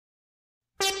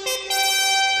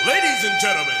Ladies and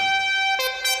gentlemen,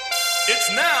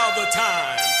 it's now the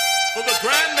time for the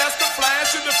Grandmaster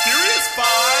Flash and the Furious 5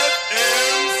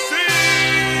 MC.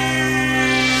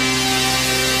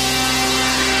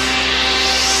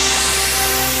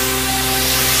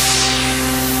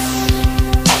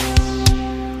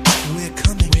 We're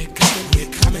coming, we're coming, we're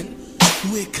coming,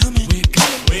 we're coming, we're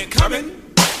coming, we're coming,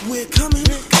 we're coming,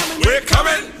 we're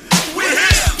coming, we're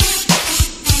here.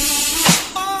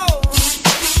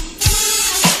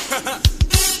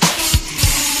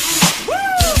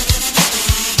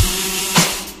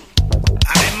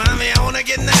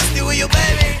 Get nasty with you,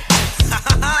 baby.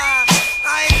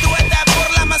 Ay, tú estás por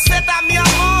la maceta, mi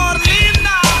amor,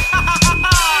 linda.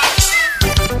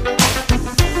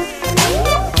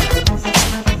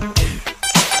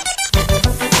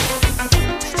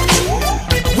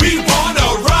 We wanna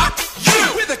rock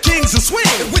you. We're the kings of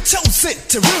swing. We're chosen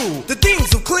to rule. The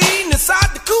things of clean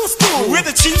inside the cool school. We're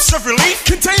the chiefs of relief.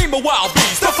 Contain the wild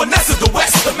beast. The finesse of the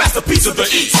west. The masterpiece of the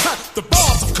east. The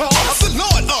bars of cars. The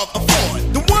lord of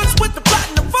afford. The ones with the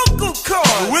platinum vocal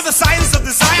cords. We're the science of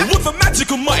desire. With the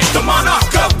magical might. The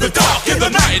monarch of the dark in the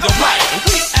night of light.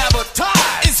 We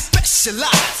advertise and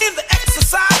specialize in the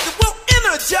exercise that will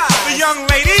energize the young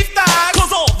lady thighs.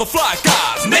 Cause all the fly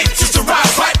guys nature's to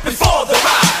rise right before their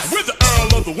eyes. We're the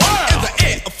Earl of the Wild. And the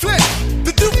heir of Flair.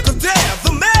 The Duke of Dare.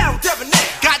 The Mayor of Debonair.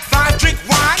 Got fine, drink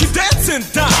wine. Keep dancing,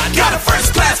 dine. Got a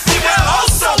first class female, oh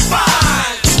so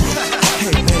fine.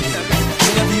 Hey baby,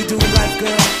 whatever you do in life,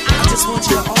 girl, I just want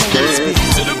you to always be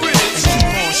to the bridge and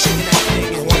keep on shaking that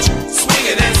thing. And want you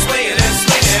swinging and swinging and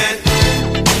swinging.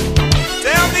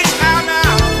 Tell me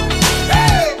now,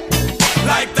 hey,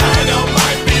 like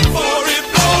dynamite before it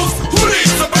blows. Who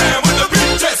needs the band when the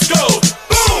beat just goes?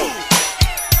 Boom!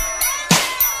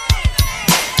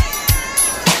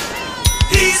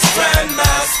 He's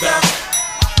Grandmaster.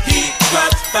 He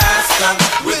cuts faster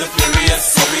with a furious,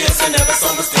 serious, and ever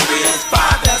so mysterious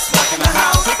vibe that's rocking the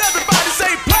house. And everybody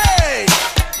say play!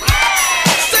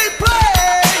 Say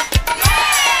play!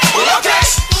 Well, okay!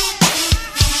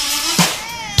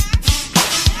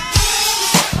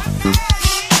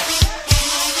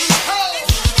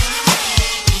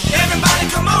 Everybody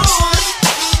come on!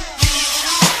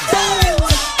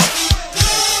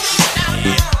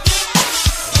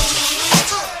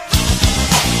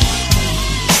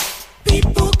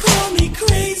 People call me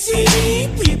crazy,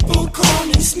 people call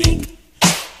me sneak.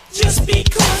 Just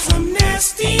because I'm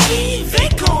nasty, they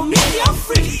call me a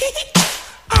freak.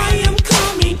 I am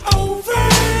coming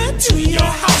over to your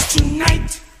house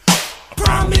tonight.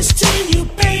 Promise to you,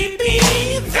 baby,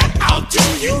 that I'll do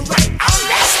you right. I'm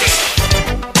nasty.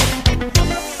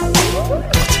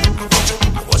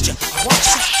 I want you, I want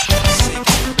you.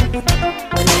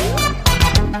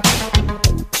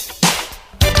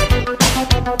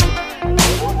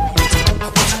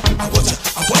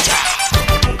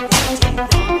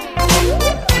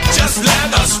 Just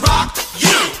let us rock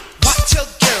you. Watch your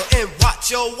girl and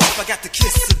watch your wife. I got the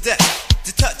kiss of death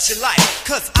to touch your life.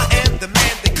 Cause I am the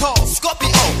man they call Scorpio.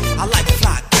 I like a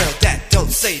fly girl that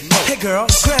don't say no. Hey girl,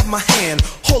 grab my hand,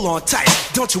 hold on tight.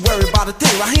 Don't you worry about a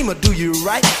thing, Rahima do you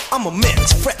right. I'm a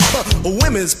man's fret, a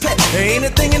women's pet. There ain't a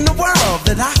thing in the world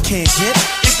that I can't get.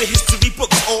 It's the history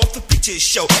books, all the pictures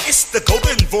show. It's the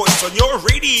golden voice on your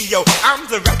radio. I'm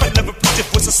the rapper, never preaching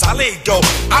voice of solid gold.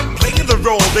 I'm playing the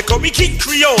role, they call me King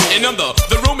Creole. And I'm the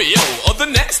Romeo of the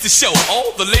nasty show.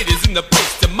 All the ladies in the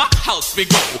place to my house we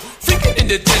go. Freaking in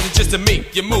the desert just to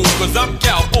make you move. Cause I'm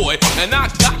cowboy and I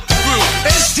got the groove.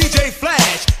 It's DJ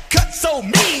Flash, cut so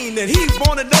mean that he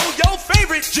wanna know your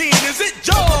favorite gene. Is it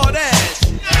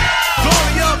Jordache?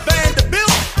 Gloria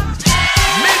Vanderbilt?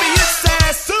 Maybe it's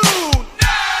Sassoon?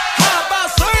 How about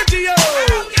Sergio?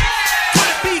 Could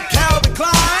it be Calvin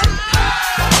Klein?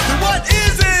 Then what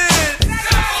is it?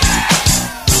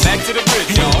 Back to the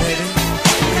bridge, y'all.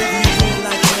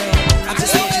 I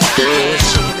just want you to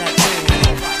shake that thing.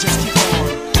 Just keep on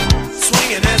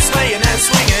swinging and swaying and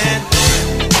swinging.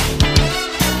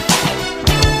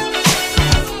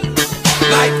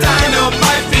 Like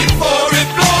dynamite before it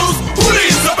blows. Who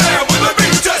needs a band when the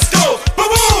beat just goes?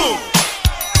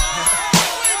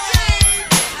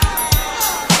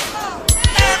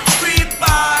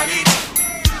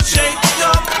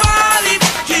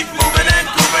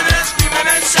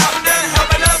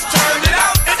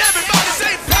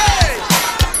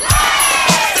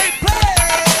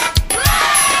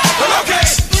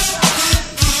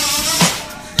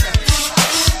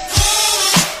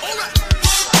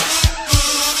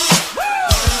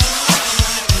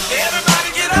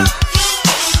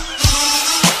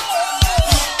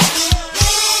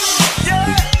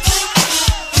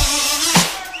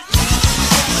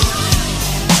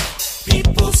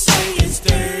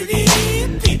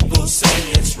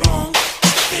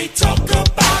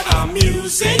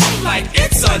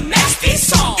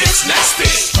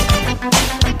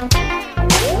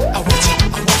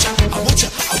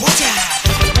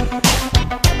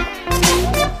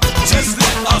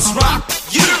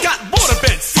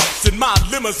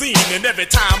 limousine, and every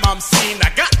time I'm seen,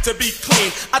 I got to be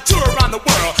clean. I tour around the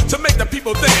world to make the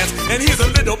people dance, and here's a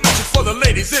little message for the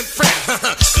ladies in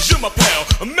France. Je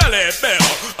m'appelle Melly Belle,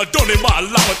 donnez-moi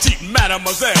la petite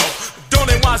mademoiselle.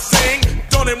 Donnez-moi sing,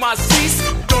 donnez-moi cease,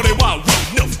 donnez-moi oui,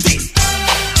 no feast.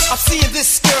 I'm seeing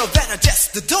this girl that I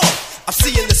just adore. I'm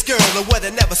seeing this girl the way I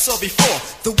never saw before.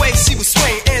 The way she was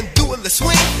swaying and doing the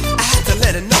swing, I had to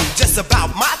let her know just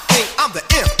about my thing. I'm the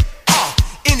M,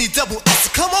 N-E-double-S.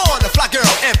 Come on, a fly girl,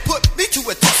 and put me to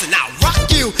a test, and I'll rock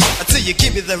you until you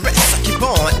give me the rest. I keep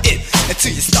on it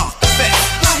until you start the fest.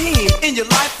 Raheem, in your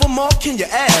life, what more can you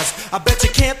ask? I bet you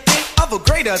can't think of a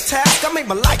greater task. I make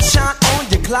my light shine on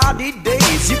your cloudy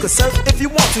days. You can surf if you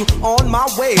want to on my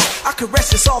wave. I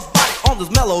caress your soft body on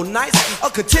those mellow nights. A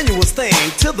continuous thing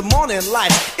till the morning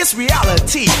light. It's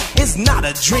reality, it's not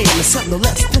a dream. It's something no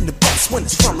less than the best when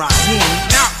it's from Raheem.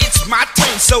 Now it's my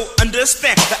turn, so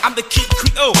understand that I'm the kid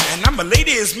Creole and I'm a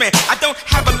ladies' man. I don't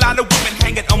have a lot of women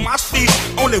hanging on my sleeve.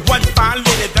 Only one fine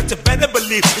lady that you better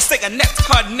believe. It's like Annette's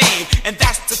her name, and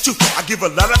that's the truth. I give a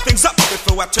lot of things up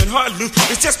before I turn her loose.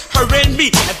 It's just her and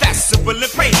me, and that's simple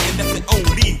and plain, and that's the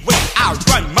only way I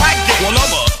run my game. Well,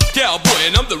 I'm a cowboy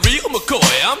and I'm the real McCoy.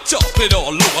 I'm chocolate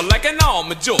all over like an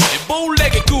almond joy.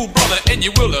 Bow-legged cool brother, and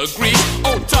you will agree.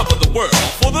 On top of the world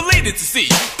for the ladies to see.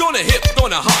 Gonna hip,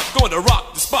 gonna hop, gonna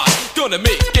rock the spot. Gonna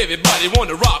make everybody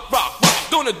wanna rock, rock, rock.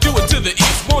 Gonna do it to the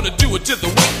east, wanna do it to the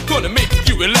west. Gonna make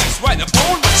you relax right up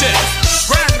on my chest.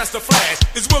 Grandmaster Flash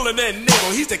is willing and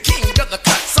able. He's the king of the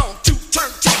cuts on 2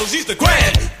 turntables. He's the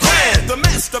grand, the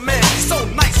master man. He's so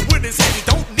nice with his head, he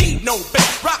don't need no bed.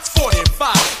 Rocks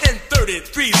 45 and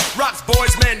 33. Rocks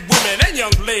boys, men, women, and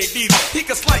young ladies. He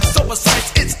can slice so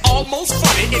precise, it's almost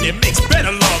funny. And it makes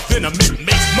better love than a mint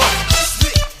makes money.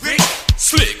 Slick Rick,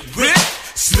 Slick Rick,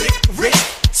 Slick Rick,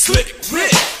 Slick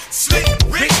Rick, Slick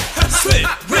Rick, Slick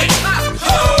Rick.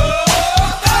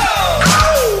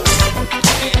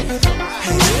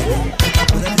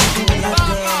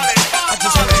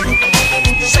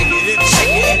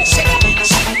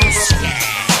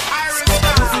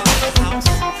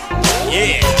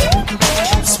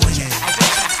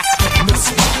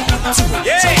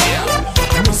 Yeah.